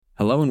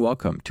Hello and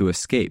welcome to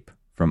Escape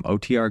from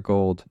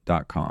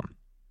OTRGold.com.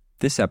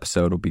 This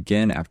episode will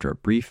begin after a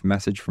brief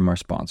message from our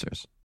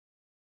sponsors.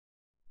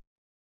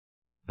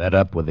 Fed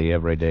up with the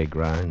everyday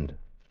grind?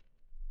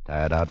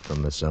 Tired out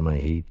from the summer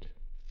heat?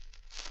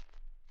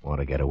 Want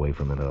to get away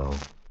from it all?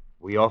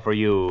 We offer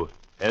you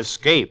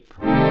Escape.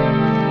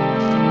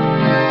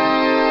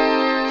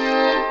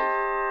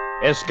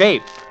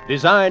 Escape,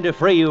 designed to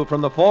free you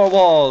from the four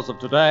walls of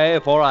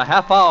today for a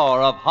half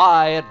hour of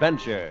high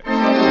adventure.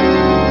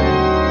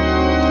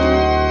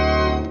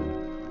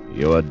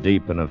 You are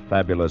deep in a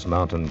fabulous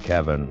mountain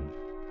cavern,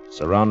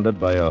 surrounded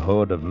by a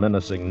horde of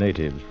menacing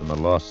natives from a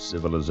lost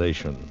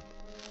civilization,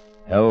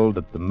 held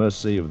at the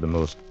mercy of the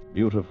most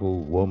beautiful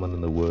woman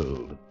in the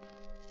world,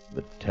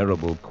 the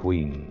terrible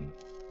queen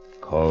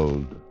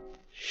called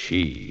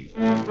She.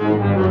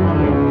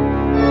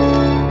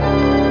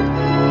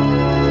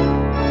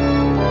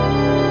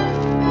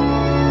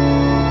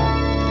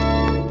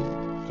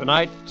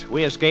 Tonight,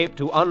 we escape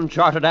to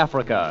uncharted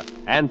Africa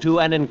and to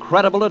an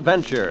incredible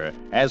adventure,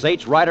 as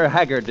H. Rider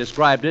Haggard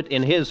described it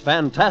in his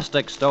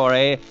fantastic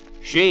story,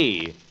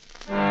 She.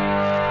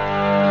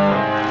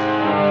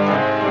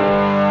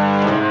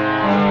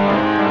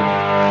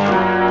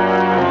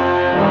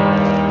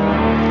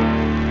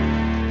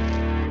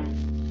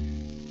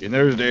 In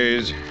those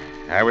days,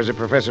 I was a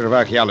professor of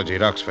archaeology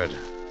at Oxford.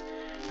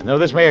 And though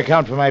this may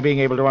account for my being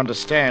able to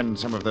understand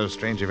some of those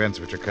strange events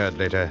which occurred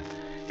later,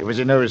 it was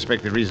in no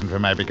respect the reason for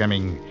my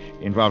becoming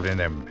involved in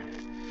them.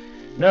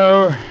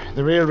 No,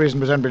 the real reason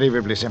was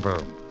unbelievably simple.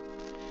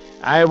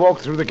 I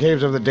walked through the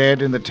caves of the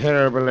dead in the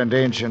terrible and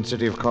ancient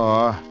city of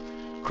Kor,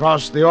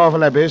 crossed the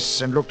awful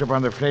abyss, and looked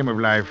upon the flame of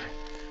life,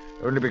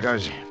 only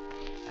because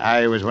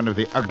I was one of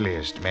the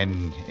ugliest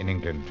men in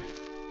England.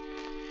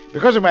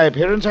 Because of my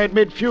appearance, I had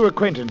made few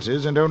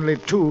acquaintances and only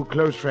two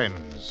close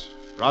friends.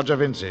 Roger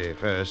Vincey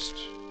first,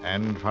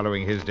 and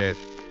following his death,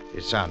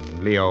 his son,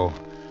 Leo,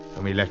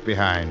 whom he left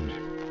behind.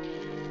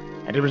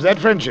 And it was that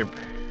friendship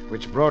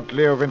which brought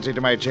Leo Vincey to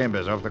my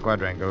chambers off the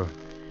quadrangle,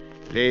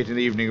 late in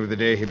the evening of the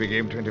day he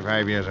became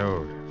 25 years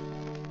old.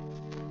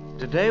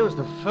 Today was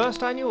the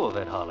first I knew of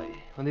it, Holly,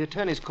 when the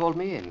attorneys called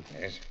me in.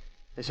 Yes?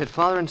 They said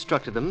Father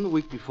instructed them the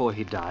week before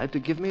he died to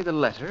give me the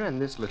letter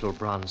and this little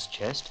bronze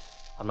chest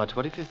on my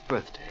 25th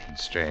birthday.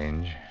 It's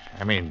strange.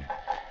 I mean,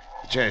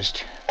 the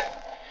chest.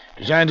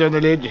 Designs on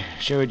the lid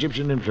show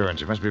Egyptian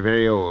influence. It must be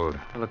very old.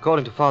 Well,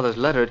 according to Father's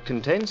letter, it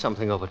contains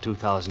something over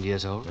 2,000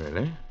 years old.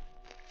 Really?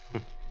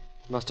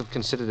 Must have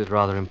considered it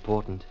rather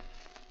important.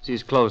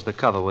 He's closed the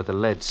cover with a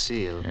lead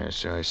seal. Yes,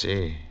 so I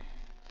see.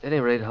 At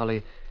any rate,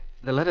 Holly,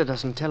 the letter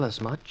doesn't tell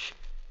us much.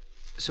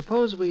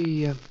 Suppose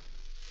we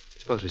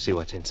see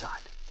what's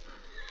inside.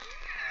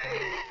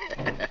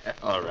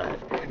 All right.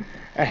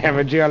 I have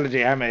a geology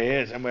hammer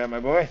here somewhere, my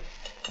boy.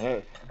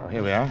 Here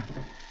we are.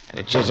 And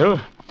a chisel.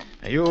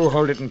 Now, you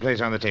hold it in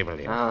place on the table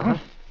here. Uh-huh.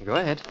 Go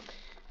ahead.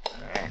 All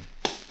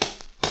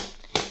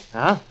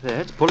right. There,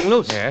 it's pulling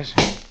loose. Yes.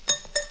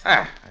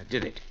 I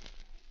did it.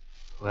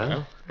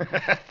 Well,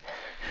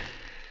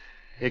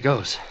 here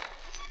goes.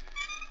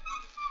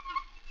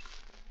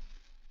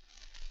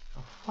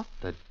 What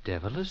the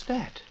devil is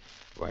that?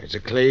 Why, it's a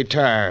clay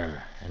tile.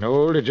 An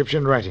old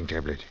Egyptian writing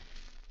tablet.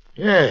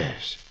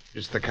 Yes.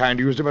 It's the kind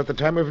used about the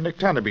time of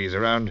Nectanebes,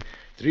 around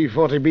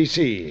 340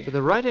 B.C. But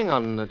the writing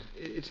on it,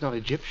 it's not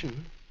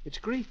Egyptian. It's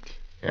Greek.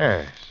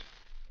 Yes.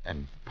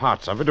 And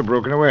parts of it are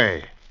broken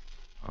away.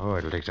 Oh,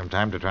 it'll take some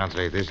time to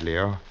translate this,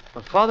 Leo.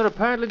 Well, Father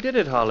apparently did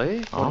it, Holly,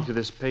 according to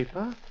this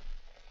paper.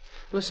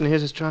 Listen,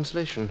 here's his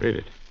translation. Read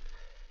it.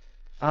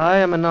 I,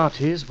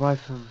 Amenartes,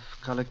 wife of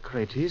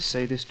Callicrates,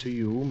 say this to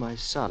you, my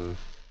son.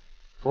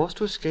 Forced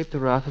to escape the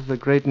wrath of the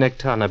great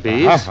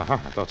Nectanebes, I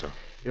thought so.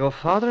 your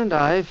father and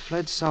I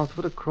fled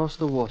southward across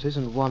the waters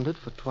and wandered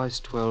for twice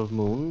 12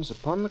 moons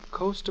upon the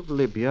coast of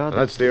Libya.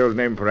 That's the old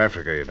name for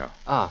Africa, you know.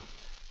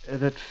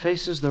 That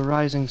faces the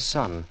rising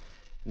sun.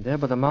 And there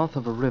by the mouth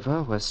of a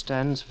river where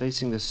stands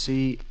facing the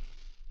sea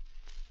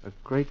a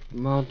great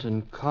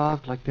mountain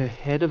carved like the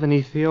head of an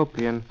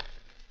Ethiopian.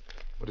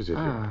 What is it?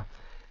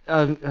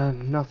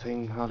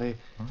 Nothing, Holly.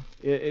 Huh?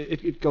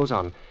 It goes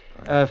on.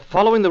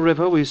 Following the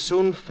river, we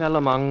soon fell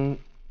among...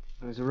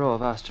 There's a row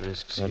of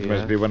asterisks That here.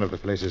 must be one of the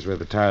places where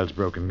the tile's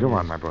broken. Go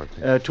on, my boy.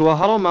 To a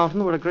hollow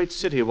mountain where a great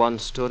city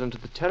once stood, and to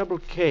the terrible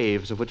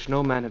caves of which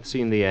no man had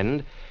seen the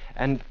end,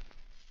 and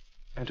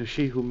to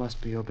she who must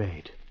be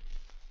obeyed.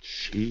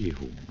 She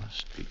who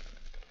must be...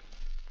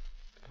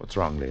 What's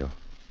wrong, Leo?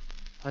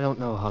 I don't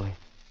know, Holly.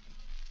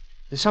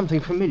 There's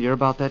something familiar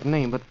about that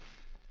name, but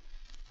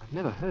I've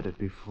never heard it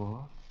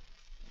before.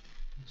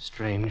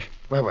 Strange.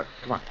 Well,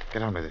 come on.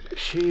 Get on with it.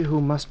 She who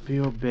must be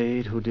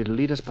obeyed, who did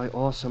lead us by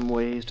awesome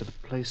ways to the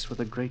place where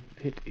the great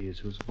pit is,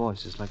 whose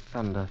voice is like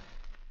thunder.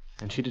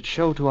 And she did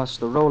show to us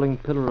the rolling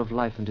pillar of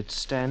life, and did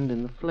stand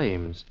in the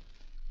flames.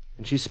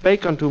 And she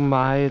spake unto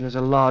and there's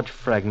a large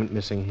fragment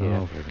missing here.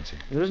 Oh, frequency.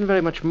 There isn't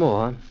very much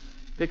more.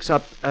 Picks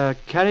up,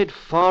 carried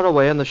far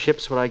away on the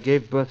ships where I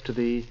gave birth to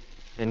thee,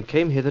 and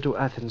came hither to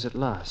Athens at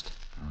last.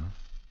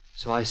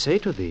 So I say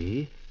to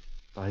thee,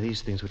 by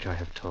these things which I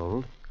have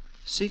told,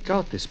 Seek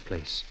out this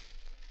place,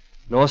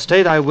 nor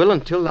stay thy will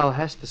until thou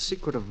hast the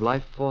secret of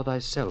life for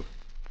thyself.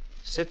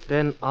 Sit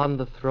then on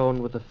the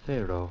throne with the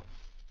Pharaoh.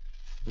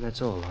 And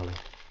that's all, Holly.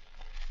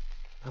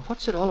 Now,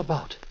 what's it all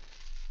about?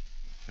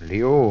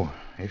 Leo,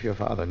 if your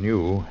father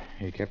knew,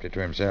 he kept it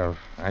to himself.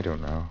 I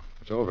don't know.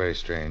 It's all very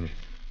strange.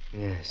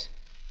 Yes.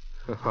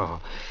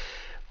 Oh.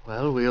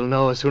 Well, we'll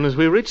know as soon as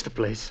we reach the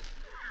place.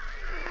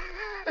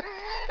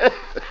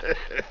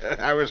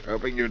 I was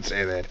hoping you'd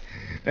say that.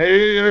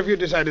 If you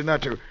decided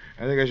not to,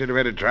 I think I should have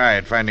had a try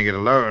at finding it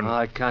alone.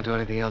 I can't do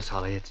anything else,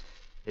 Holly.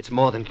 It's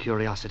more than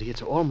curiosity.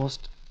 It's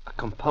almost a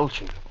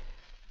compulsion.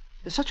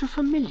 There's such a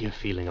familiar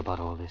feeling about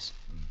all this.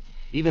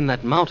 Even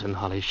that mountain,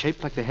 Holly,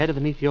 shaped like the head of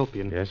an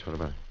Ethiopian. Yes, what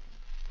about it?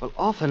 Well,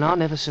 off and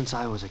on, ever since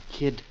I was a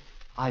kid,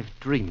 I've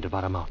dreamed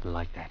about a mountain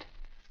like that.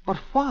 But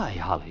why,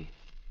 Holly?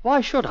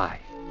 Why should I?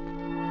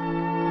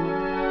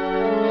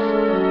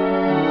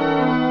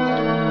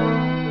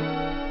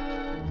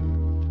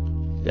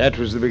 That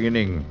was the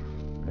beginning.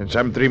 And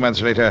some 3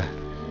 months later,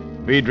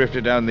 we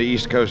drifted down the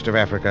east coast of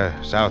Africa,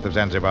 south of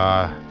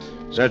Zanzibar,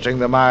 searching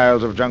the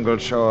miles of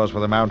jungled shores for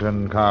the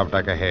mountain carved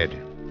like a head.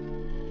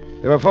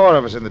 There were 4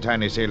 of us in the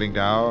tiny sailing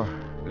dhow.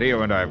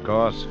 Leo and I, of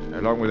course,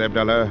 along with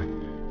Abdullah,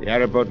 the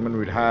Arab boatman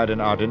we'd hired in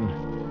Aden,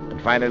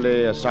 and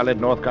finally a solid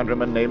North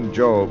countryman named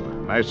Job,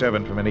 my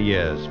servant for many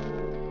years.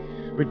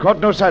 We'd caught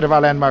no sight of our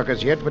landmark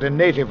as yet, but a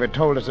native had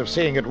told us of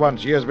seeing it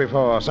once years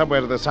before,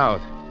 somewhere to the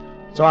south.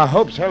 So our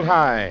hopes held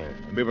high,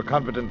 and we were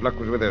confident luck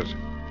was with us.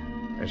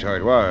 And so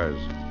it was,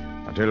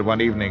 until one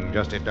evening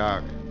just at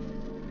dark.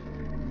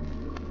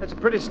 That's a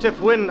pretty stiff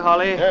wind,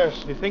 Holly.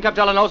 Yes. You think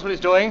Abdullah knows what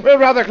he's doing? We're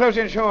rather close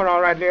inshore,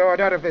 all right, Leo. I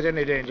doubt if there's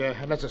any danger,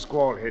 unless a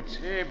squall hits.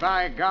 Hey,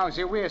 by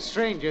gauzy, we're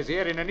strangers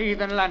here in an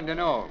heathen land and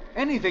all.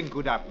 Anything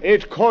could happen.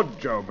 It could,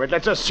 Joe, but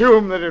let's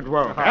assume that it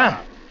won't, huh?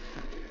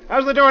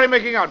 How's the dory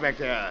making out back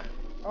there?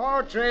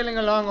 Oh, trailing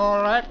along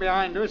all right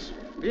behind us.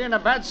 Be in a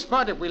bad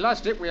spot if we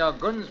lost it with our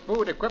guns,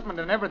 food, equipment,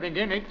 and everything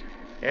in it.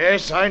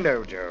 Yes, I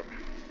know, Joe.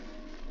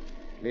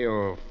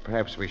 Leo,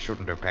 perhaps we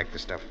shouldn't have packed the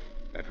stuff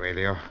that way,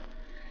 Leo.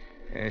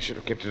 I should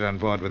have kept it on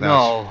board with us.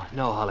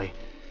 No, Holly.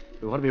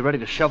 We want to be ready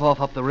to shove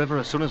off up the river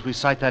as soon as we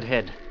sight that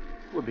head.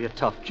 It would be a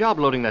tough job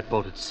loading that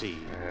boat at sea.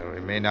 Well,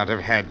 we may not have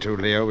had to,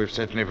 Leo. We've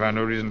certainly found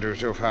no reason to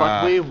so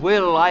far. But we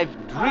will. I've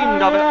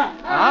dreamed of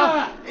it.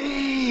 Huh?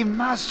 Hey,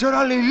 Master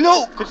Ollie,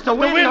 look! It's the The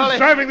wind, wind's Holly.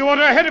 driving the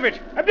water ahead of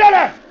it.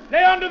 Abdullah!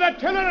 Lay onto that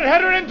tiller and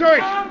head her into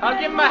it. I'll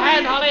give him a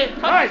hand, Holly.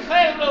 Cut Right. the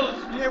sail loose.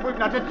 Yeah, we've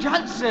not a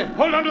chance, sir.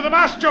 Hold onto the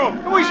mast, Joe.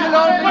 We shall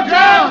all be Watch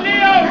drowned.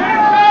 out,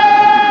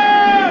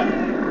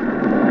 Leo!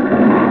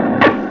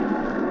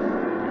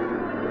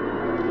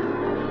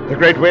 The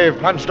great wave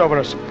plunged over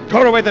us,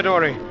 tore away the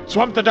dory,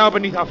 swamped the dhow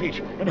beneath our feet,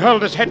 and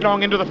hurled us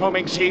headlong into the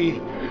foaming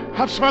sea.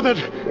 Half smothered,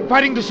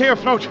 fighting to stay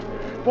afloat,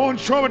 borne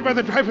shoreward by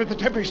the drive of the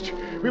tempest,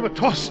 we were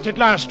tossed at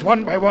last,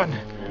 one by one,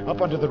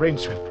 up onto the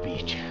rain-swept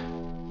beach.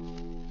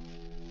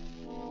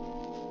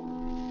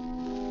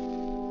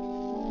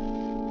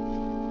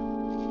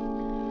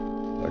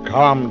 The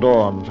calm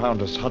dawn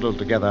found us huddled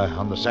together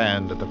on the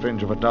sand at the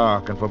fringe of a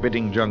dark and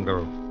forbidding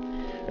jungle.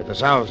 At the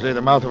south lay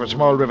the mouth of a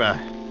small river,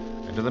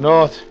 and to the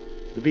north,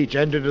 the beach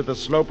ended at the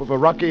slope of a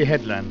rocky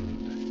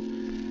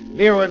headland.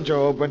 Leo and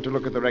Job went to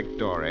look at the wrecked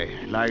dory,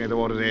 lying at the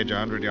water's edge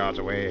 100 yards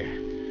away,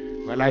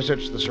 while I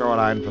searched the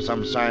shoreline for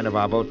some sign of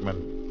our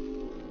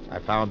boatman. I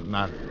found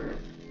none,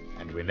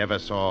 and we never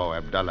saw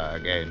Abdullah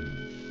again.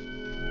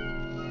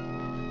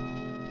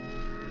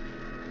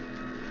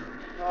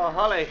 Oh,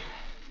 Holly.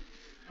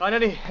 Find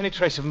any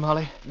trace of him,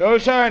 Holly? No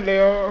sign,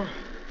 Leo.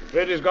 The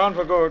bed is gone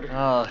for good.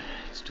 Oh,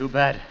 it's too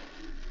bad.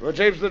 What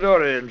shape's the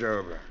dory in,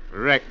 Job?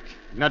 Wrecked.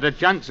 Not a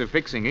chance of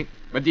fixing it.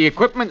 But the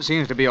equipment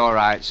seems to be all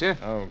right, sir.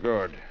 Oh,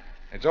 good.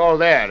 It's all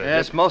there, is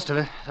Yes, it? most of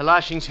it. The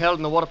lashings held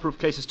and the waterproof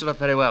cases stood up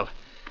very well.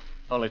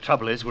 Only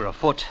trouble is we're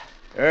afoot.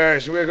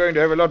 Yes, we're going to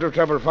have a lot of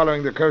trouble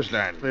following the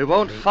coastline. We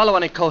won't follow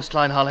any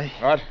coastline, Holly.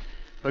 What?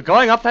 We're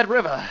going up that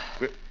river.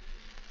 But-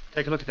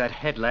 Take a look at that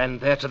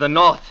headland there to the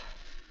north.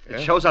 It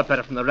Yeah? shows up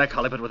better from the wreck,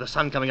 Holly, but with the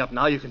sun coming up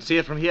now, you can see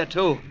it from here,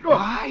 too.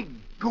 Why,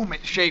 gum,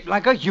 it's shaped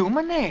like a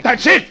human head.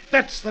 That's it!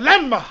 That's the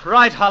landmark!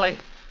 Right, Holly.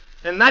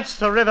 And that's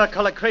the river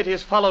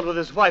Callicrates followed with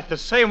his wife, the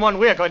same one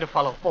we're going to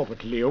follow. Oh,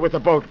 but Leo, with the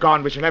boat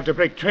gone, we shall have to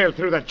break trail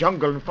through that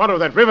jungle and follow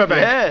that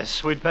riverbank.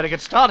 Yes, we'd better get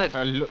started.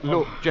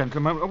 Look,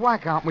 gentlemen, why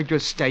can't we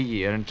just stay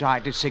here and try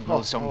to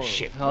signal some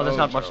ship? Oh, there's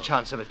not much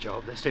chance of it,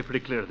 Job. They stay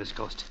pretty clear of this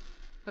coast.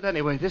 But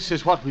anyway, this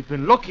is what we've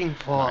been looking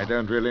for. I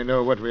don't really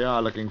know what we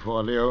are looking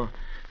for, Leo.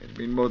 It's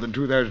been more than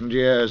 2,000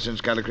 years since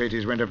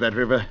Callicrates went up that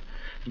river.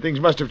 And things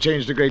must have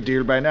changed a great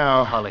deal by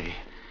now. Holly,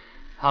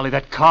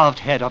 that carved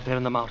head up there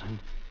in the mountain.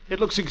 It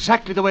looks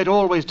exactly the way it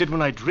always did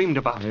when I dreamed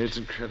about it. It's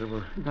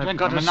incredible. I've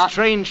got a Gentlemen,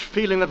 strange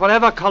feeling that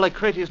whatever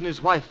Callicrates and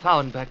his wife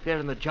found back there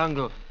in the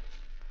jungle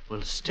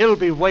will still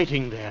be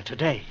waiting there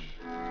today.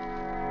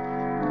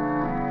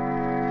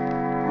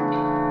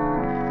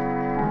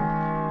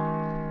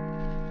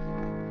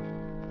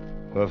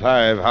 For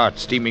 5 hot,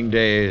 steaming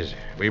days,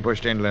 we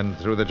pushed inland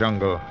through the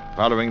jungle,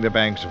 following the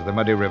banks of the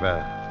muddy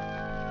river.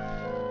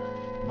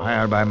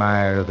 Mile by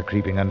mile, the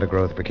creeping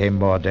undergrowth became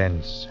more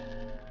dense.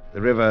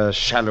 The river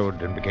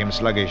shallowed and became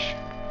sluggish,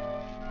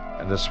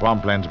 and the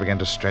swamplands began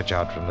to stretch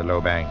out from the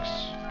low banks.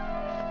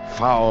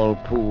 Foul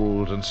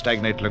pools and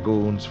stagnant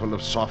lagoons full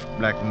of soft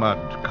black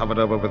mud covered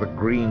over with a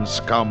green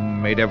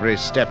scum made every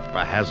step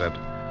a hazard.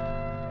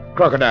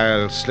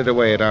 Crocodiles slid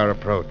away at our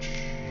approach,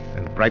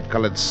 and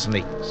bright-colored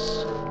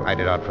snakes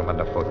glided out from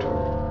underfoot.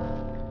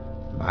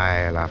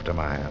 Mile after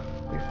mile,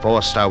 we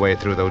forced our way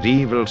through those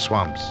evil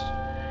swamps,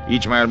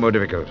 each mile more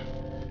difficult.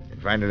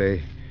 And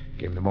finally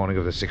came the morning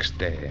of the 6th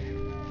day.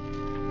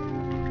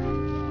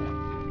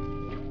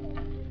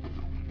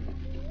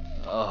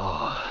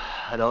 Oh,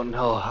 I don't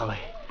know, Holly.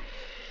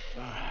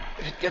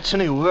 If it gets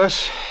any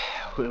worse,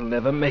 we'll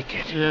never make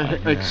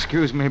it.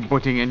 Excuse me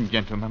butting in,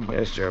 gentlemen, but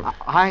Yes, Joe.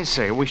 I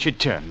say we should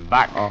turn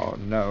back. Oh,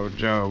 no,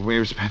 Joe.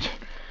 We've spent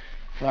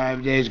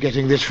 5 days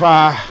getting this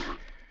far.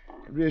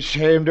 It'd be a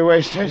shame to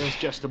waste it. It's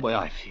just the way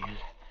I feel.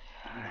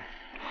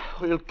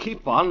 We'll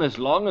keep on as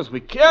long as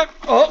we can.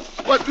 Oh,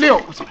 What,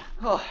 Leo?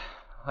 oh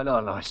I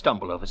don't know. I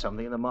stumbled over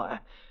something in the mire.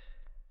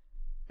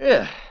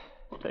 Here,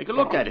 take a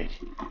look at it.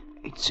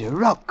 It's a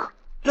rock.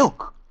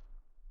 Look.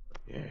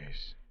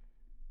 Yes.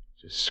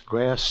 It's a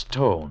square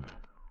stone.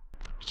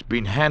 It's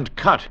been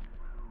hand-cut.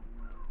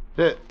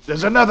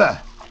 There's another.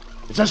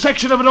 It's a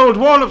section of an old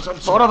wall of some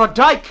Sort of a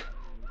dike.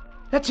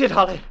 That's it,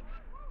 Holly.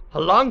 A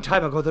long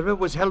time ago, the river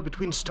was held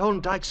between stone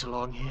dikes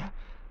along here.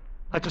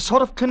 Like a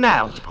sort of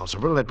canal. It's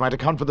possible. That might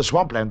account for the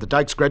swampland. The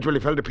dikes gradually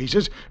fell to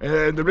pieces,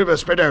 and the river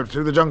spread out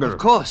through the jungle. Of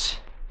course.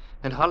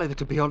 And, Holly, there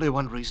could be only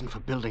one reason for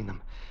building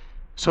them.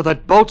 So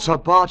that boats or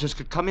barges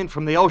could come in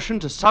from the ocean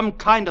to some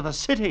kind of a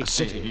city.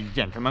 City,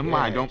 gentlemen,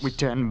 why don't we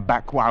turn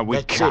back while we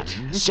That's can?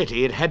 it.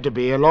 City. It had to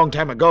be a long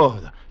time ago.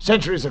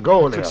 Centuries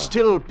ago, Leo. Could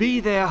still be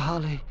there,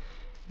 Holly.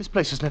 This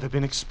place has never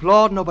been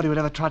explored. Nobody would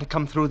ever try to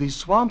come through these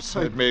swamps.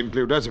 It may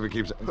include us if it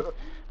keeps...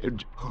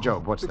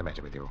 Job, what's the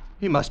matter with you?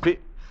 He must be...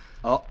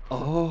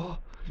 Oh.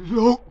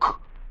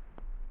 Look!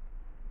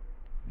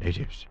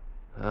 Natives.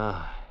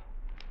 Ah,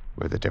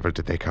 Where the devil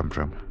did they come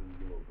from?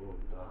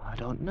 I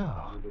don't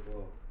know.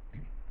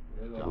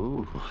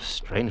 Ooh,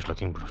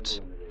 strange-looking brutes.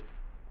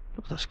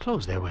 Look at those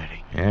clothes they're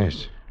wearing.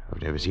 Yes.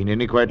 I've never seen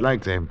any quite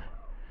like them.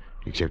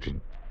 Except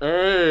in...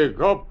 Hey,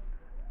 Gop.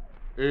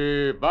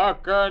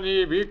 Baka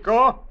ni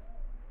Biko? Do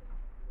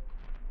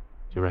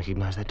you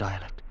recognize their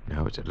dialect?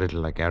 No, it's a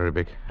little like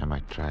Arabic. I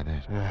might try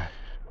that. Yeah.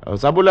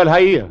 Sabul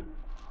al-Hayya.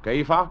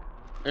 Kaifa?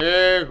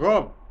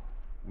 Gop.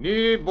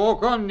 Ni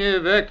Bokon ni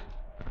Vek.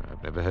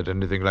 I've never heard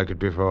anything like it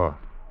before.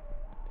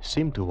 They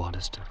seem to want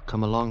us to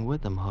come along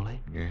with them, Holly.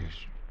 Yes.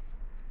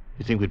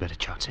 You think we'd better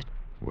chance it?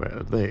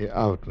 Well, they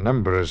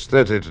outnumber us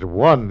 30 to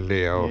 1,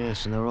 Leo.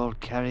 Yes, and they're all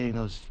carrying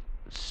those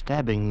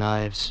stabbing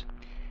knives.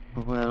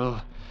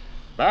 Well,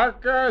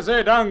 Baka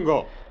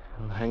Zedango.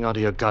 hang on to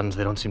your guns.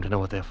 They don't seem to know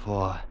what they're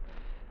for.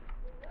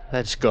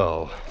 Let's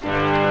go.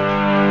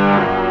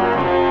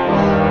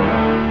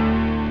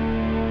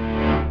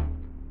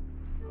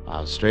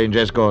 Our strange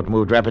escort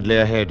moved rapidly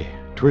ahead,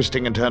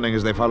 twisting and turning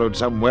as they followed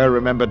some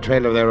well-remembered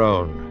trail of their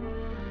own.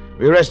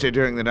 We rested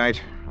during the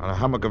night on a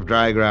hummock of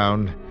dry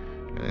ground,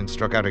 and then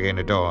struck out again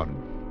at dawn.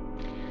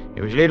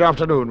 It was late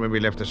afternoon when we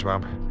left the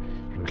swamp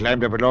and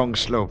climbed up a long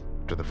slope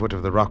to the foot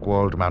of the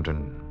rock-walled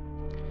mountain.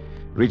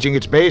 Reaching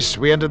its base,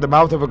 we entered the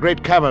mouth of a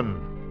great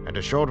cavern, and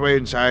a short way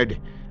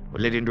inside, we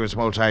led into a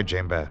small side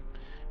chamber,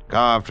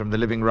 carved from the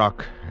living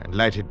rock and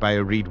lighted by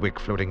a reed wick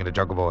floating in a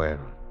jug of oil.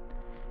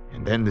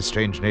 And then the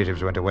strange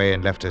natives went away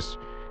and left us,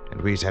 and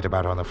we sat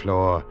about on the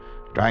floor,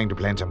 trying to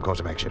plan some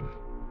course of action.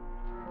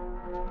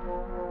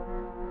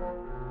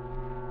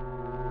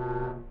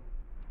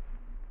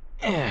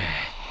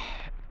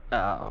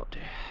 Oh,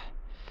 dear.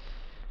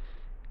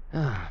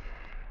 Ah.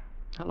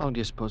 How long do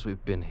you suppose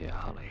we've been here,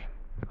 Holly?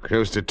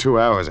 Close to 2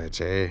 hours, I'd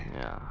say.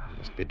 Yeah.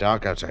 Must be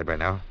dark outside by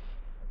now.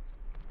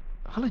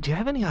 Holly, do you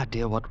have any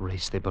idea what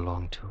race they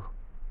belong to?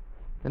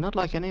 They're not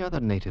like any other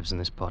natives in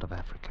this part of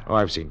Africa. Oh,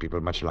 I've seen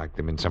people much like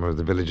them in some of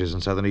the villages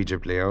in southern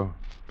Egypt, Leo.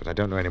 But I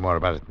don't know any more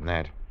about it than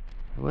that.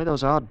 They wear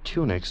those odd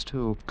tunics,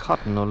 too.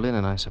 Cotton or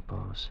linen, I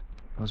suppose.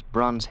 Those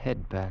bronze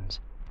headbands.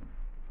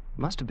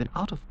 Must have been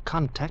out of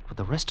contact with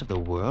the rest of the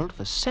world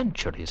for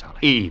centuries, Holly.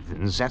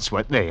 Heathens, that's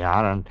what they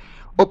are, and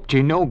up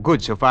to no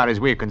good so far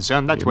as we're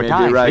concerned. That's You what may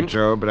I be right, think.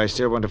 Joe, but I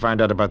still want to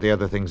find out about the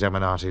other things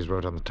Eminartes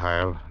wrote on the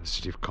tile. The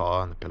city of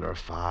Kor and the pillar of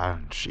fire,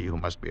 and she who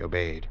must be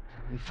obeyed.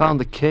 We found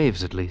the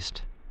caves, at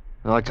least.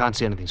 Though I can't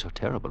see anything so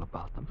terrible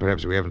about them.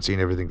 Perhaps we haven't seen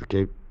everything the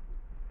cave...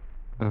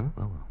 Huh?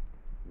 Oh, well.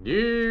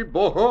 Ni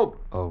Bohop.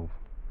 Oh,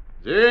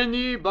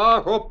 Zeni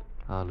Bahop.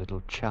 our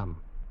little chum.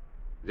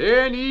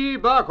 Zeni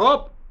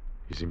Bahop.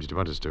 He seems to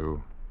want us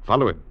to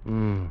follow him.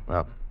 Hmm.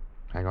 Well,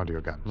 hang on to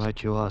your guns.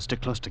 Right you are.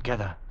 Stick close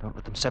together. Don't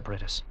let them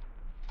separate us.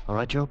 All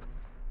right, Job?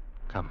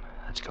 Come,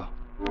 let's go.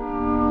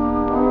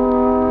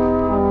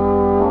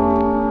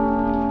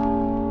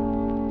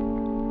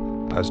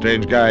 Our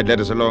strange guide led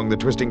us along the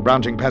twisting,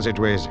 branching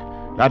passageways,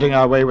 lighting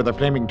our way with a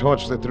flaming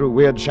torch that threw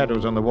weird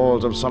shadows on the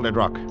walls of solid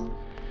rock.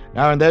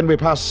 Now and then we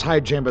passed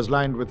side chambers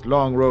lined with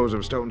long rows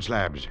of stone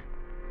slabs.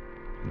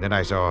 And then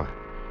I saw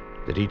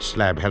that each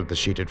slab held the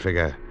sheeted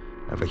figure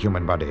of a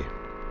human body.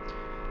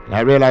 And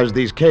I realized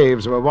these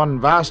caves were one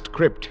vast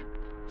crypt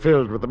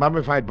filled with the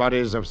mummified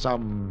bodies of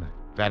some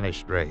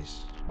vanished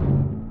race.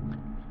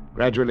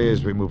 Gradually,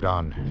 as we moved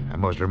on, a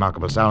most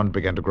remarkable sound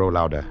began to grow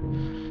louder,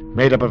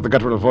 made up of the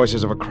guttural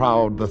voices of a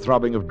crowd, the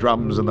throbbing of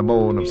drums, and the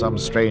moan of some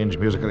strange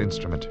musical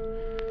instrument.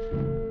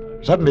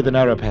 Suddenly, the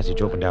narrow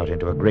passage opened out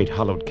into a great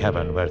hollowed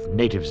cavern where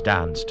natives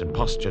danced and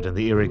postured in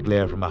the eerie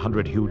glare from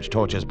 100 huge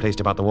torches placed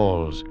about the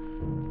walls.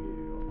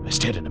 I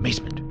stared in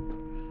amazement,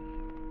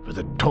 for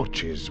the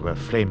torches were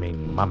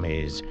flaming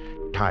mummies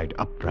tied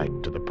upright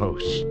to the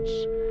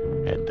posts,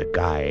 and the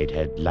guide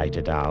had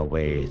lighted our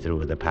way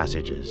through the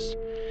passages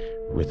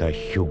with a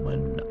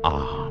human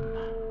arm.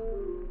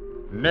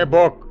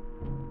 Nebok!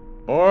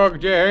 Org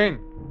Jane!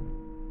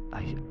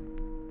 I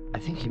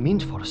think he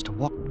means for us to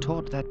walk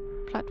toward that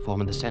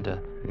platform in the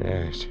center.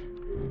 Yes.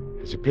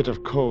 There's a pit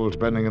of coals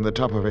burning in the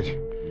top of it.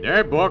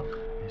 Nebok!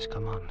 Yes,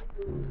 come on.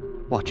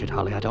 Watch it,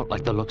 Holly. I don't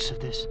like the looks of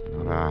this.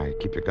 All right.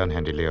 Keep your gun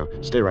handy, Leo.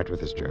 Stay right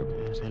with us, Joe.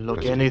 Yes, they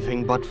look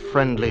anything but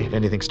friendly. If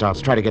anything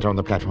starts, try to get on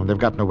the platform. They've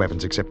got no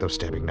weapons except those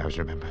stabbing knives,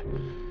 remember.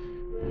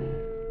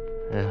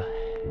 Well,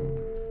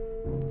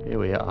 here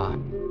we are.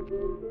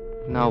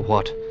 Now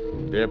what?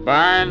 The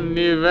barn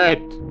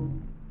Nivet.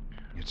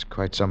 It's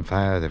quite some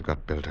fire they've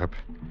got built up.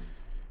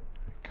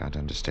 I can't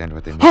understand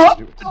what they need to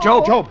do.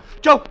 Job!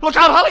 Look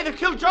out, Holly! They've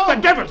killed Job!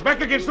 The devil's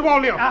back against the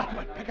wall, Leo.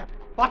 Pick up.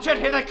 Watch it,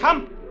 here they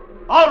come.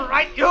 All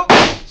right, you.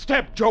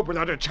 Stab Job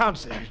without a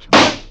chance there.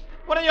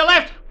 One on your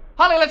left.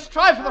 Holly, let's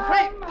try for the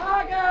free.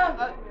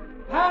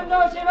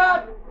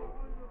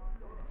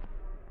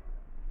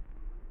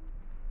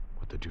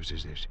 What the deuce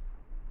is this?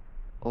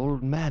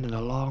 Old man in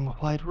a long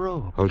white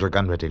robe. Hold your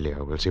gun ready,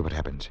 Leo. We'll see what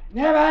happens.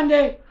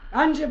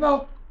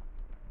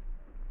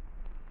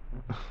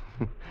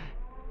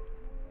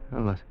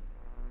 Well,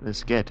 they're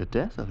scared to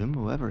death of him,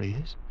 whoever he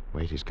is.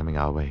 Wait, he's coming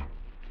our way.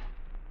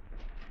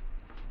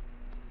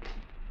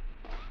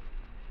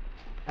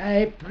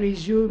 I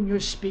presume you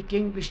speak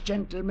English,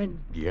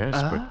 gentlemen? Yes,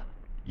 but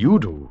you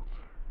do.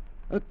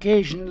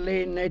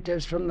 Occasionally,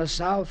 natives from the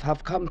south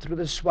have come through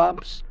the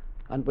swamps,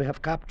 and we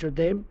have captured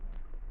them.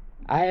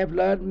 I have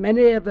learned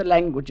many of the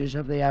languages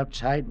of the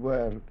outside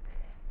world.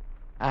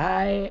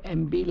 I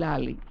am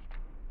Bilali.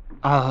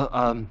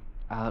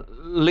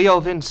 Leo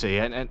Vinci,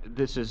 and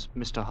this is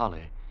Mr.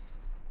 Holly.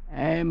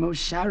 I am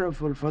most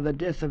sorrowful for the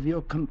death of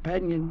your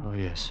companion. Oh,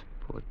 yes,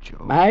 poor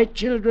Joe. My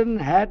children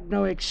had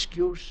no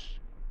excuse.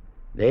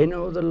 They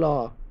know the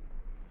law.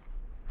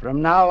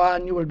 From now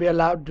on, you will be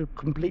allowed to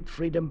complete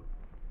freedom.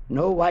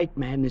 No white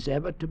man is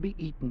ever to be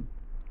eaten.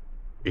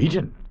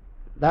 Eaten?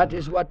 That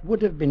is what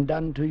would have been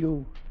done to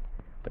you.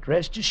 But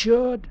rest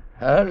assured,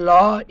 her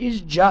law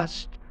is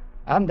just,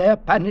 and their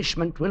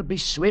punishment will be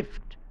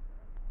swift.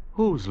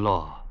 Whose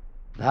law?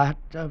 That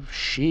of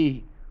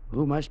she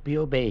who must be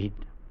obeyed.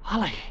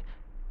 Holly,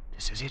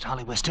 this is it,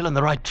 Holly. We're still on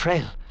the right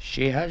trail.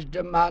 She has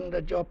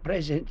demanded your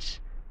presence.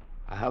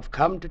 I have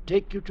come to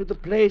take you to the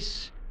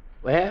place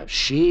where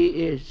she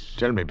is.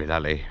 Tell me,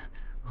 Bilali,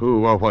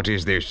 who or what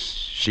is this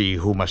she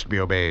who must be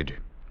obeyed?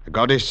 A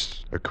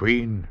goddess? A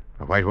queen?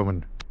 A white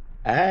woman?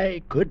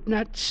 I could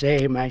not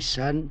say, my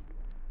son.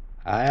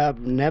 I have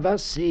never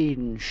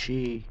seen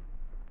she.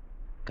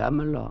 Come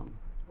along.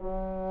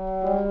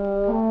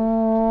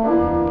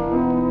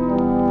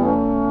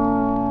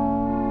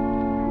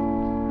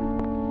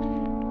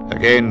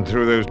 Again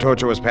through those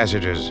tortuous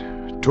passages,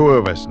 two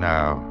of us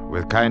now,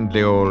 with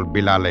kindly old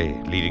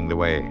Bilali leading the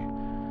way,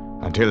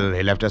 until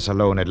he left us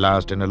alone at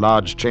last in a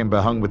large chamber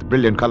hung with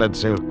brilliant-colored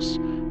silks,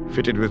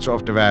 fitted with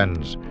soft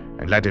divans,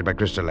 and lighted by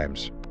crystal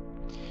lamps.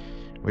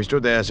 We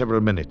stood there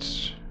several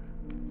minutes,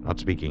 not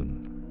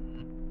speaking,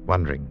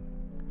 wondering,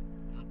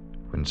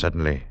 when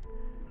suddenly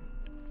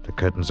the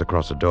curtains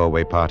across the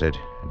doorway parted,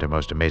 and a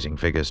most amazing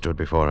figure stood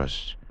before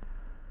us.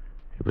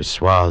 It was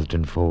swathed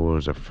in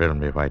folds of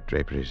filmy white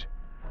draperies,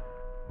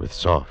 with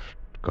soft,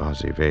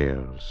 gauzy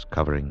veils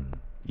covering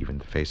even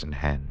the face and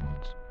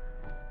hands.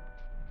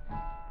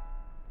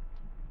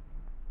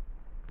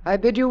 I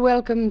bid you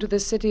welcome to the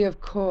city of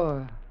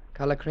Kor,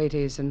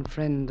 Callicrates and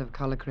friend of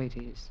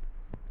Callicrates.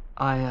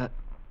 I'm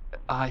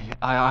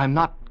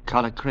not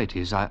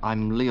Callicrates.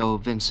 I'm Leo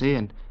Vinci,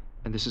 and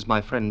this is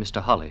my friend,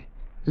 Mr. Holly.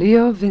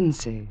 Leo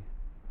Vinci.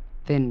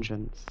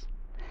 Vengeance.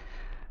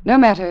 No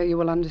matter, you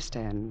will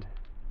understand.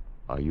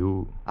 Are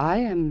you? I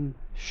am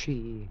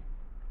she.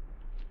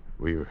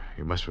 You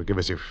must forgive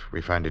us if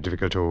we find it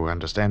difficult to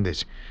understand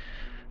this.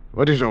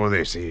 What is all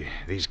this?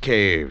 These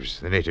caves,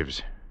 the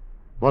natives.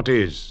 What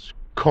is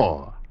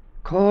Kor?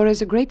 Kor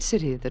is a great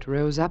city that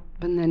rose up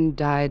and then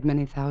died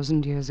many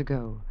thousand years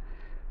ago.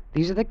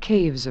 These are the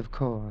caves of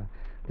Kor.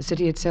 The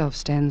city itself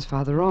stands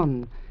farther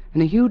on,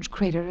 in a huge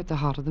crater at the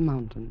heart of the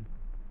mountain.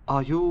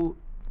 Are you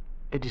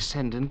a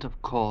descendant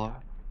of Kor?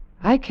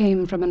 I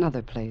came from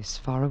another place,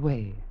 far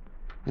away,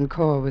 and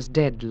Kor was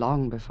dead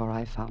long before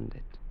I found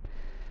it.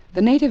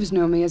 The natives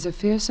know me as a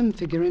fearsome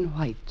figure in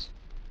white,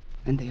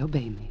 and they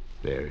obey me.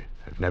 They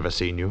have never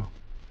seen you?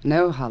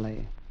 No,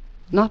 Holly.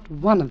 Not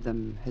one of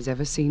them has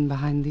ever seen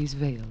behind these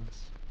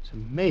veils. It's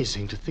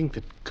amazing to think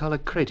that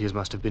Callicrates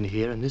must have been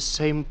here in this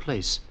same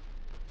place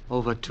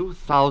over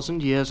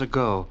 2,000 years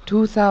ago.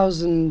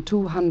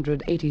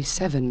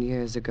 2,287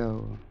 years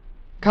ago.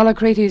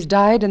 Callicrates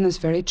died in this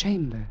very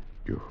chamber.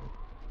 You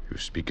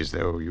speak as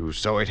though you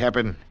saw it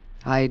happen.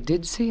 I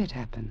did see it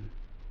happen.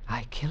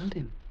 I killed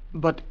him.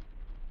 But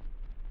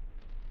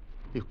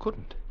you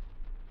couldn't.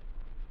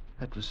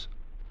 That was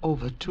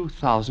over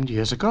 2,000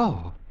 years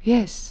ago.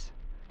 Yes,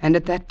 and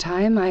at that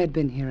time I had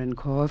been here in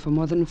Kor for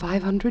more than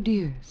 500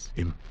 years.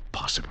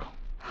 Impossible.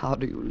 How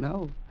do you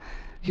know?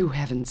 You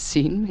haven't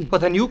seen me.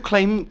 But then you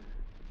claim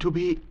to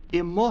be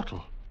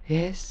immortal.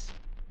 Yes,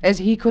 as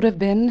he could have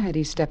been had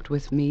he stepped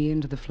with me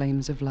into the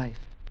flames of life.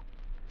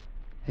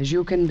 As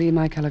you can be,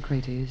 my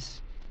Callicrates,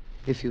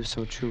 if you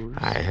so choose.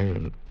 I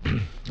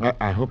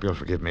hope you'll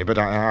forgive me, but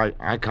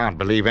I can't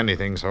believe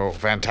anything so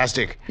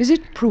fantastic. Is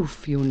it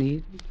proof you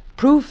need?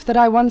 Proof that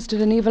I once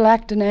did an evil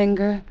act in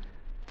anger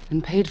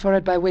and paid for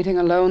it by waiting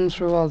alone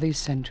through all these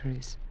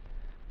centuries?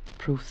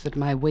 Proof that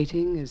my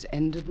waiting is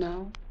ended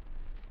now?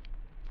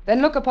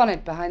 Then look upon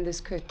it behind this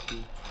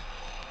curtain.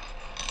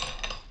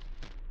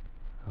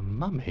 A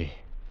mummy.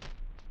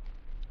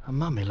 A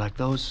mummy like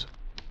those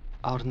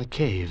out in the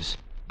caves.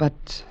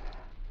 But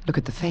look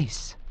at the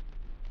face.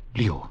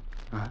 Leo,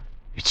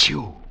 it's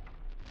you.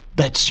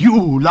 That's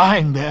you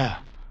lying there.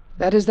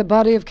 That is the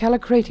body of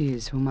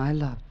Callicrates, whom I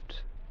loved,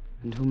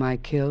 and whom I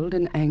killed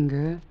in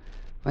anger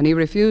when he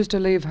refused to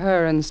leave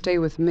her and stay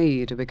with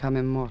me to become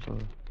immortal.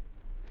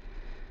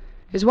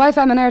 His wife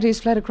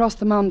Ameniartes fled across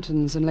the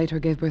mountains and later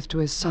gave birth to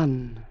his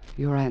son,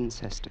 your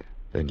ancestor.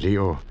 Then,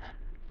 Leo,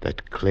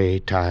 that clay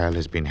tile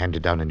has been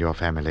handed down in your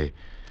family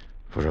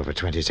for over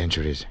 20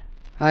 centuries.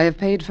 I have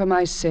paid for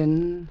my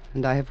sin,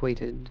 and I have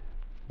waited,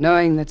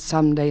 knowing that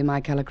someday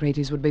my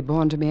Callicrates would be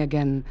born to me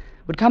again,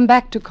 would come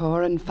back to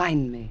Kor and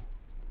find me.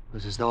 It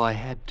was as though I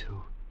had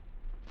to.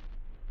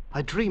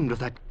 I dreamed of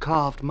that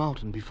carved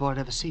mountain before I'd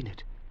ever seen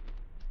it.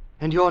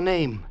 And your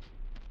name,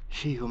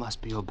 she who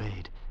must be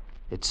obeyed.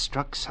 It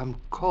struck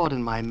some chord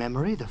in my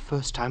memory the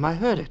first time I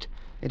heard it.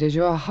 It is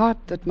your heart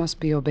that must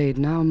be obeyed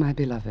now, my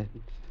beloved.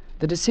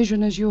 The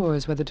decision is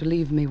yours whether to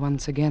leave me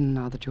once again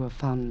now that you have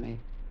found me,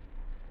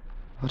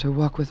 or to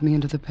walk with me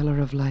into the pillar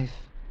of life,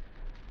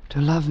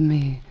 to love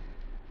me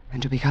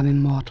and to become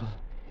immortal.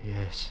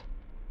 Yes.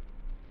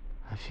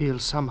 I feel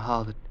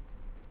somehow that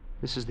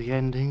this is the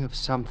ending of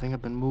something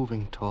I've been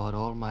moving toward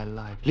all my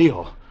life.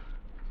 Leo.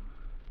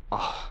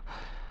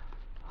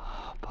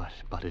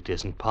 But it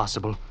isn't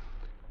possible.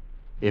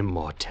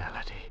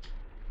 Immortality.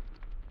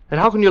 And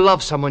how can you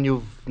love someone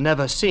you've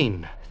never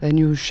seen? Then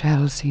you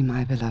shall see,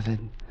 my beloved.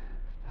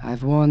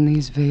 I've worn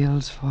these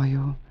veils for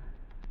you,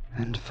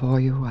 and for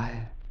you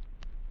I...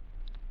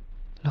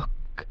 Look.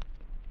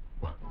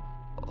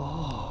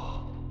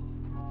 Oh.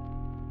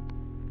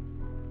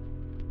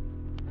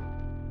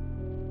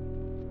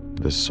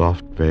 The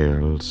soft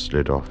veil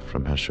slid off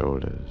from her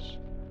shoulders,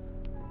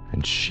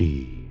 and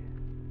she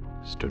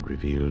stood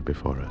revealed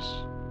before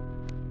us,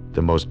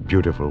 the most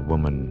beautiful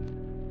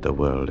woman the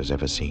world has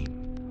ever seen.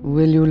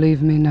 Will you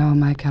leave me now,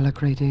 my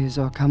Callicrates,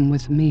 or come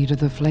with me to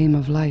the flame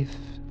of life?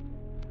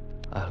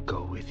 I'll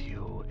go with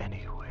you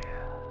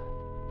anywhere.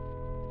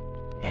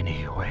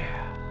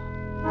 Anywhere.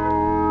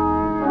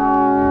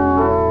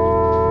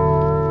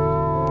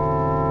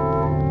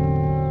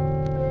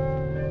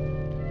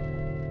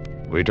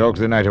 We talked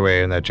the night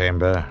away in that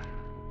chamber,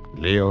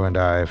 Leo and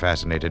I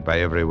fascinated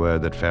by every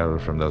word that fell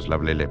from those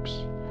lovely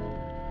lips.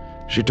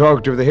 She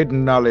talked of the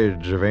hidden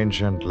knowledge of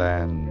ancient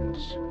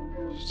lands,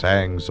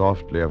 sang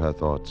softly of her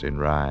thoughts in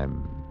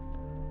rhyme,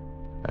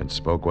 and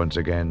spoke once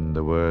again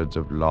the words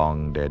of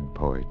long-dead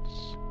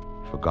poets,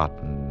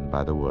 forgotten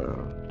by the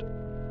world.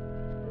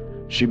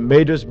 She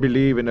made us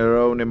believe in her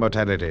own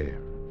immortality,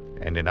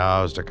 and in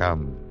ours to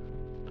come.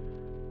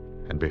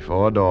 And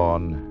before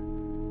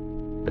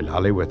dawn,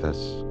 Bilali with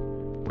us,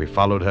 we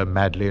followed her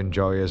madly and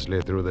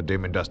joyously through the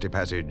dim and dusty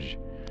passage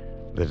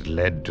that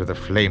led to the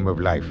flame of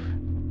life.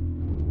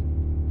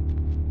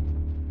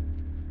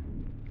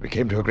 We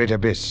came to a great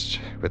abyss,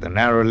 with a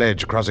narrow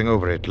ledge crossing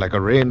over it like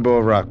a rainbow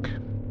of rock.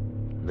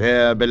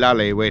 There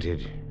Bilali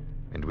waited,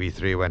 and we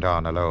three went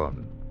on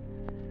alone.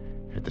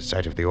 At the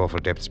sight of the awful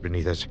depths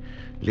beneath us,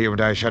 Leo and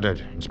I shuddered,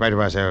 in spite of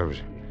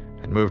ourselves,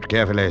 and moved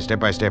carefully, step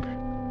by step.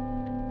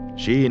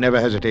 She never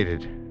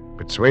hesitated,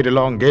 but swayed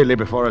along gaily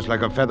before us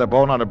like a feather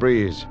borne on a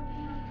breeze.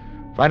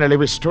 Finally,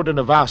 we stood in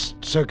a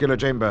vast circular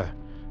chamber,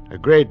 a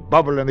great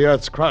bubble in the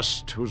earth's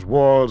crust, whose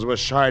walls were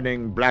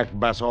shining black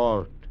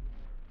basalt.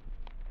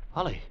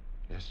 Ollie.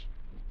 Yes?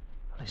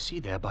 I see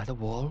there by the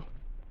wall.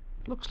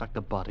 It looks like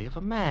the body of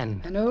a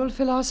man. An old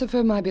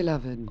philosopher, my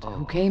beloved,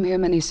 who came here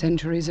many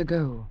centuries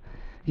ago.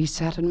 He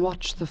sat and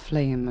watched the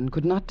flame and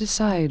could not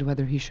decide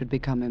whether he should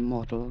become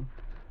immortal.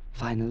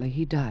 Finally,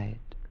 he died.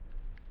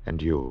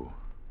 And you?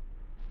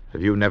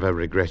 Have you never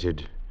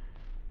regretted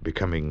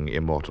becoming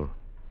immortal?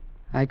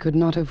 I could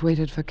not have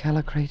waited for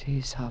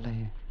Callicrates,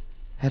 Holly,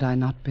 had I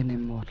not been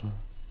immortal.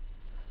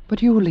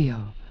 But you,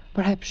 Leo,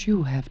 perhaps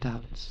you have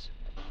doubts.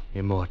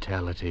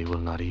 Immortality will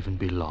not even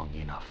be long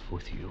enough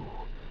with you.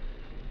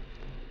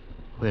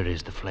 Where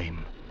is the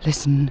flame?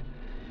 Listen.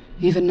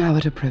 Even now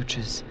it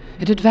approaches.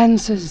 It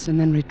advances and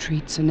then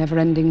retreats, a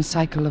never-ending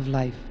cycle of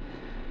life.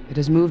 It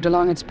has moved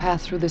along its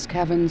path through this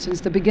cavern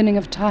since the beginning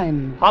of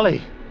time.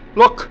 Holly,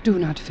 look! Do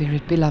not fear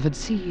it, beloved.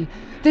 See,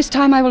 this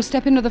time I will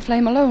step into the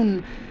flame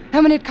alone.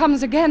 And when it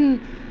comes again,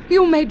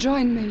 you may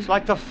join me. It's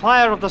like the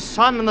fire of the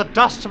sun and the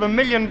dust of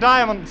 1,000,000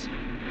 diamonds.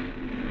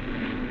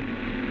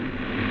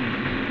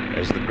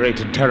 As the great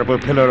and terrible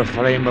pillar of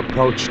flame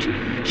approached,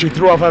 she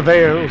threw off her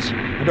veils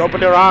and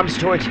opened her arms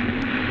to it,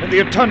 and the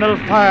eternal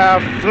fire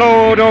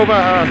flowed over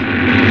her.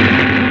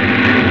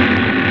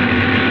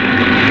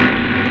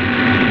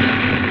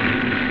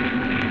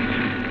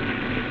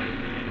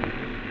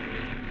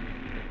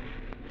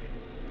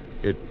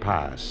 It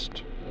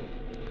passed,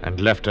 and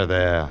left her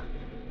there,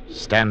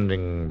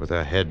 standing with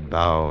her head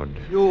bowed.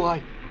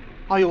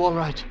 Are you all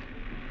right?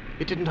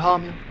 It didn't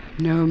harm you?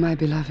 No, my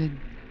beloved.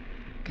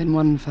 Can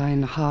one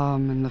find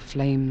harm in the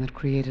flame that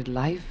created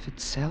life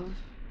itself?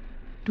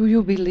 Do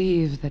you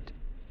believe that...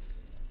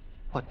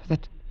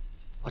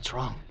 What's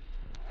wrong?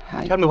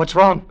 Tell me what's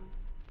wrong.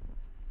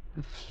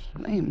 The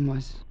flame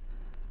was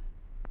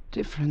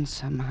different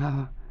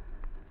somehow.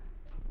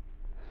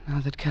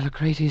 Now that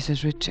Callicrates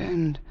has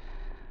returned,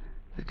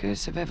 the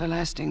curse of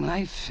everlasting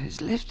life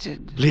is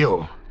lifted.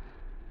 Leo,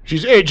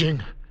 she's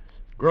aging,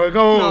 growing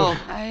old.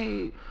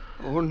 No.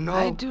 Oh, no.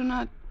 I do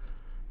not...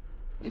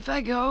 If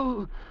I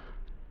go,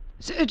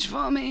 search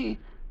for me.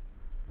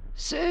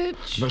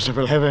 Search.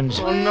 Merciful heavens.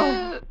 Oh,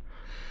 no.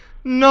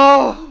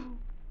 No!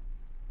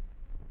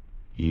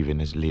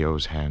 Even as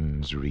Leo's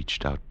hands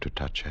reached out to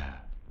touch her,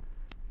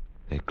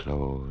 they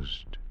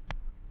closed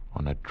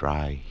on a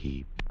dry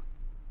heap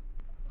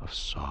of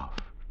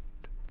soft,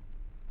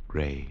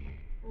 gray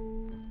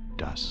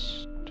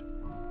dust.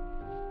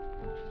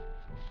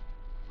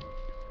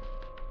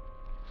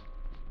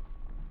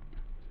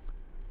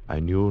 I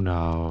knew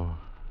now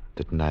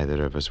that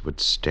neither of us would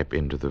step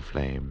into the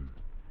flame,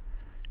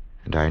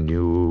 and I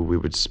knew we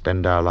would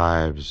spend our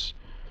lives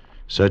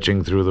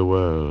searching through the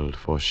world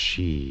for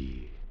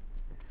she.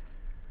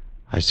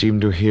 I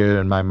seemed to hear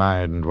in my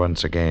mind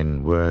once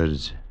again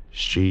words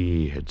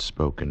she had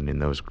spoken in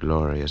those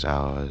glorious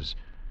hours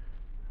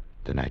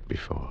the night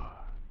before.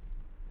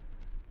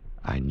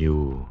 I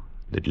knew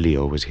that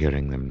Leo was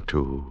hearing them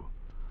too,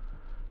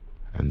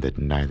 and that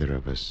neither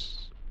of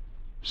us,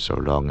 so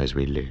long as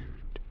we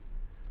lived,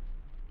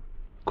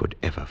 could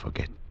ever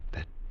forget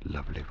that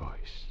lovely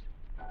voice.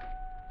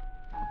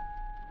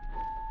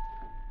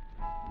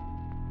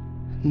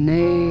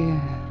 Nay,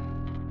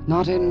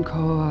 not in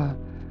Kor,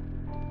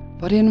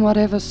 but in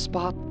whatever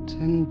spot,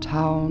 in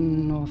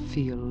town or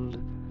field,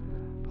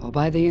 or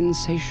by the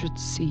insatiate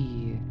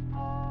sea,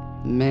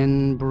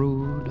 men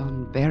brood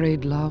on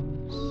buried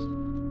loves,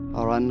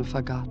 or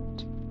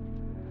unforgot,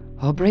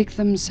 or break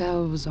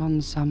themselves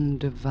on some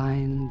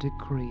divine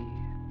decree,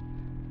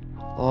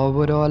 or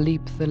would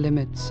o'erleap the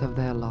limits of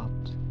their lot.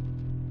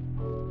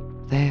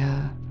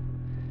 There,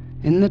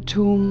 in the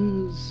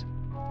tombs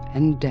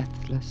and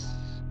deathless,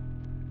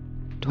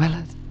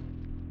 dwelleth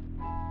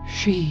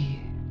she.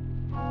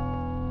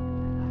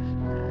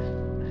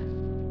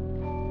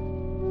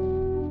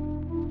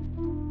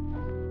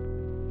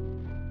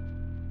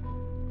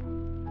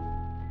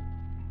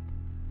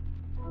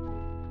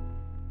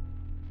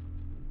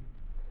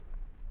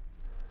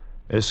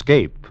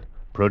 Escape,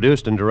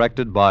 produced and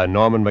directed by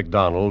Norman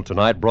MacDonald,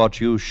 tonight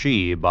brought you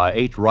She by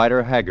H.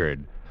 Rider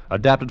Haggard,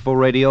 adapted for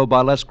radio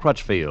by Les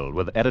Crutchfield,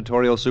 with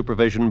editorial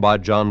supervision by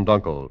John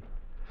Dunkel.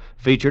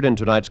 Featured in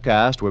tonight's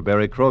cast were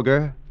Barry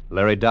Kroger,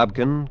 Larry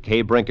Dobkin,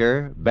 Kay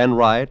Brinker, Ben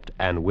Wright,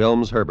 and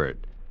Wilms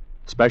Herbert.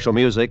 Special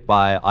music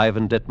by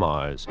Ivan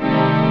Ditmars.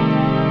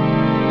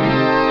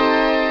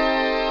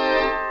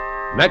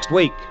 Next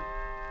week.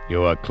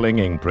 You are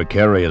clinging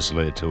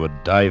precariously to a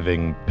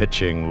diving,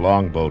 pitching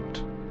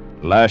longboat,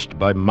 lashed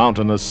by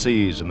mountainous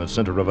seas in the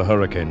center of a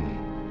hurricane.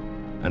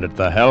 And at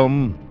the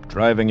helm,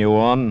 driving you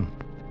on,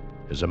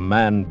 is a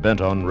man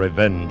bent on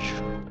revenge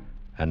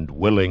and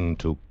willing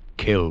to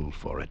kill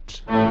for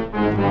it.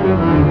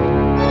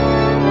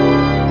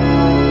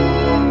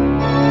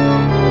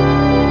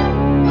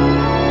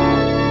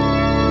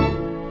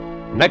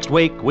 Next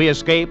week, we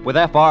escape with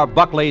F.R.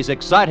 Buckley's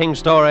exciting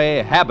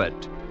story,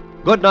 Habit.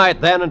 Good night,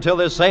 then, until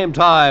this same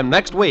time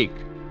next week,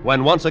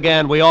 when once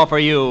again we offer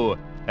you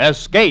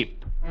Escape.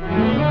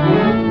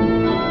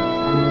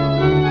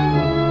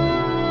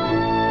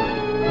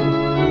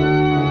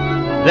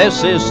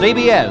 This is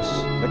CBS,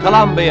 the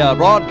Columbia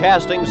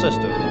Broadcasting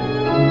System.